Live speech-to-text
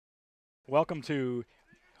Welcome to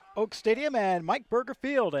Oak Stadium and Mike Berger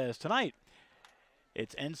Field as tonight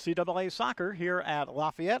it's NCAA soccer here at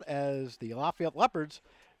Lafayette as the Lafayette Leopards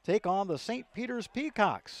take on the St. Peter's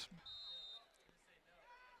Peacocks.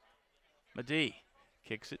 Medee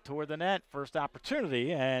kicks it toward the net, first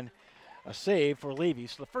opportunity, and a save for Levy.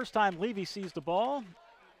 So the first time Levy sees the ball,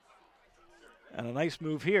 and a nice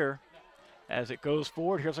move here as it goes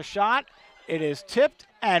forward. Here's a shot. It is tipped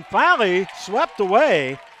and finally swept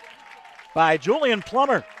away by Julian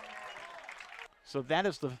Plummer. So that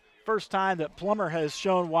is the first time that Plummer has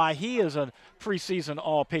shown why he is a preseason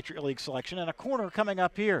All-Patriot League selection. And a corner coming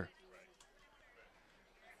up here.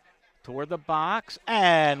 Toward the box,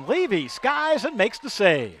 and Levy skies and makes the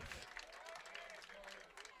save.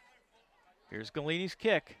 Here's Galini's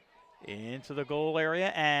kick into the goal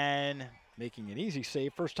area, and making an easy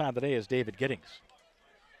save first time today is David Giddings.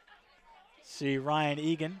 See Ryan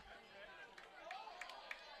Egan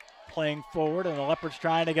playing forward, and the Leopards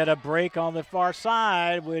trying to get a break on the far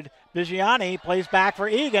side with Bigiani. Plays back for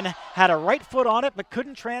Egan, had a right foot on it but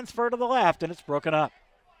couldn't transfer to the left, and it's broken up.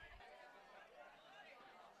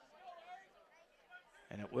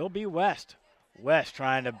 And it will be West. West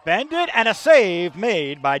trying to bend it, and a save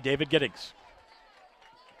made by David Giddings.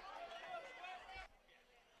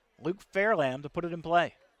 Luke Fairlamb to put it in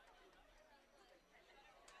play.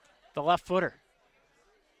 The left footer.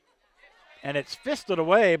 And it's fisted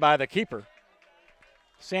away by the keeper,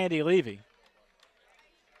 Sandy Levy.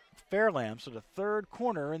 Fairlamb, so the third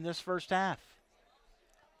corner in this first half.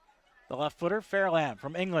 The left footer, Fairlamb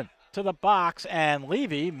from England to the box, and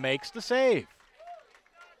Levy makes the save.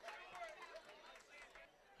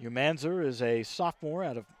 Umanzer is a sophomore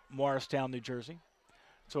out of Morristown, New Jersey.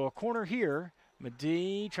 So a corner here.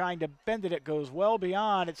 Medee trying to bend it. It goes well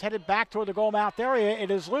beyond. It's headed back toward the goal mouth area. It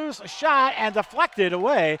is loose, a shot, and deflected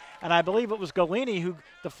away. And I believe it was Galini who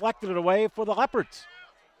deflected it away for the Leopards.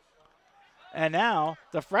 And now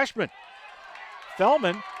the freshman,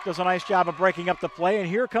 Fellman, does a nice job of breaking up the play. And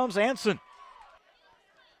here comes Anson.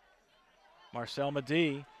 Marcel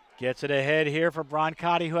Medee gets it ahead here for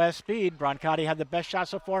Brancati, who has speed. Brancati had the best shot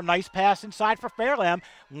so far. Nice pass inside for Fairlamb.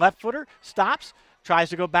 Left footer, stops,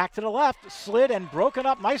 tries to go back to the left, slid and broken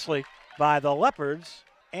up nicely by the Leopards,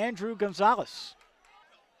 Andrew Gonzalez.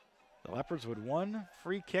 The Leopards with one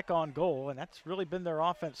free kick on goal, and that's really been their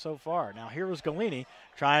offense so far. Now here is Galini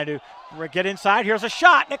trying to get inside. Here's a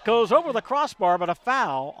shot, and it goes over the crossbar, but a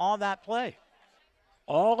foul on that play.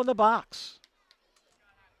 All in the box.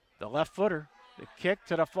 The left footer. The kick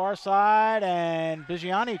to the far side, and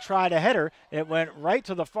Bigiani tried a header. It went right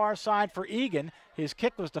to the far side for Egan. His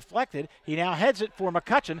kick was deflected. He now heads it for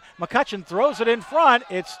McCutcheon. McCutcheon throws it in front.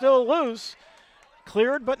 It's still loose.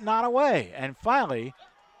 Cleared but not away. And finally,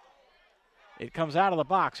 it comes out of the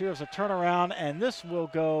box. Here's a turnaround, and this will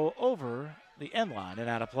go over the end line and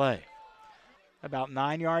out of play. About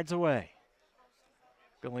 9 yards away.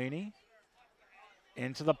 Galini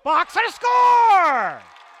into the box, and a score!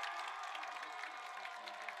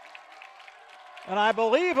 And I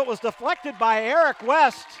believe it was deflected by Eric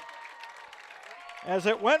West as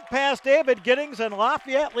it went past David Giddings, and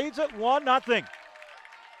Lafayette leads it 1-0.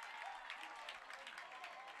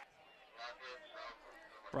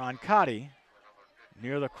 Brancati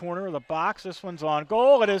near the corner of the box. This one's on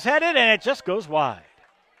goal. It is headed, and it just goes wide.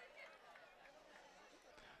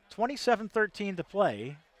 27-13 to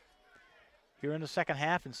play here in the second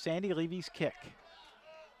half, and Sandy Levy's kick.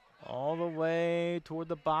 All the way toward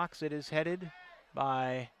the box. It is headed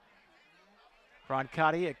by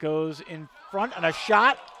Brancati. It goes in front, and a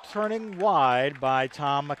shot turning wide by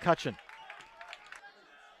Tom McCutcheon.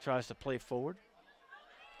 Tries to play forward.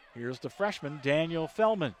 Here's the freshman, Daniel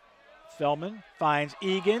Fellman. Fellman finds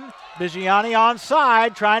Egan. Bigiani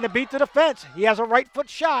onside, trying to beat the defense. He has a right foot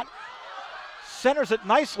shot. Centers it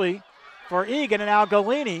nicely for Egan, and now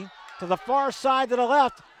Galini to the far side to the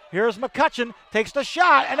left. Here's McCutcheon, takes the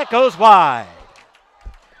shot, and it goes wide.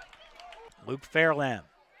 Luke Fairlamb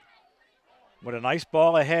with a nice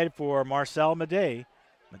ball ahead for Marcel Medee.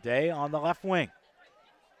 Medee on the left wing.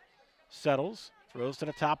 Settles, throws to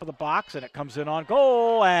the top of the box, and it comes in on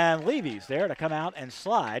goal, and Levy's there to come out and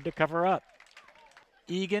slide to cover up.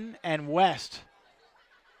 Egan and West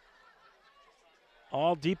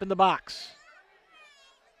all deep in the box.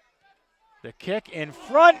 The kick in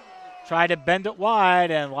front, tried to bend it wide,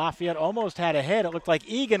 and Lafayette almost had a hit. It looked like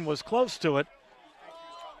Egan was close to it.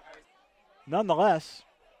 Nonetheless,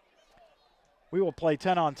 we will play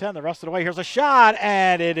 10-on-10 the rest of the way. Here's a shot,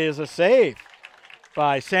 and it is a save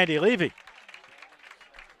by Sandy Levy.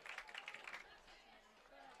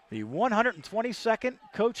 The 122nd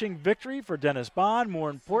coaching victory for Dennis Bond. More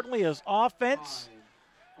importantly, his offense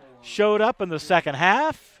showed up in the second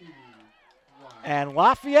half. And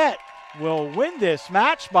Lafayette will win this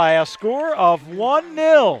match by a score of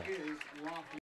 1-0.